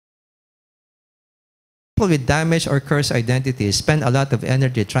people with damaged or cursed identities spend a lot of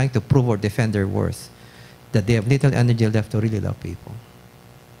energy trying to prove or defend their worth, that they have little energy left to really love people.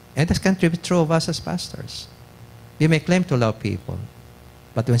 And this can be true of us as pastors. We may claim to love people,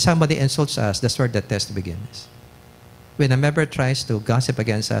 but when somebody insults us, that's where the test begins. When a member tries to gossip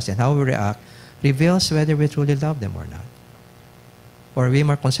against us and how we react reveals whether we truly love them or not. Or are we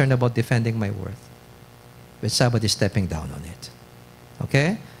more concerned about defending my worth with somebody stepping down on it?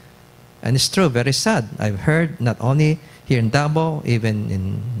 Okay? And it's true, very sad. I've heard not only here in Davao, even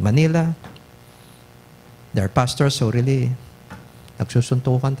in Manila, there are pastors who really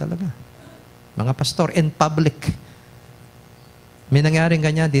nagsusuntukan talaga. Mga pastor in public. May nangyaring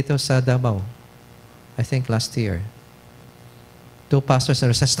ganyan dito sa Davao. I think last year. 2 pastors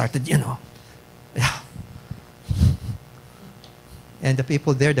started, yeah. And the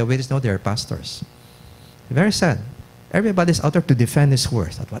people there, the witnesses know they are pastors. Very sad. Everybody's out there to defend his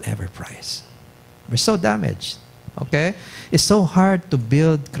worth at whatever price. We're so damaged. Okay? It's so hard to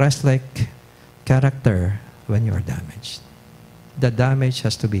build Christ-like character when you are damaged. The damage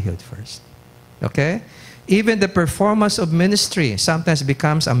has to be healed first. Okay? Even the performance of ministry sometimes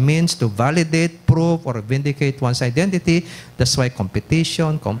becomes a means to validate, prove, or vindicate one's identity. That's why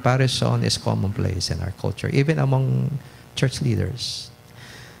competition, comparison is commonplace in our culture, even among church leaders.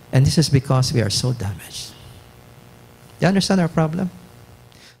 And this is because we are so damaged. You understand our problem?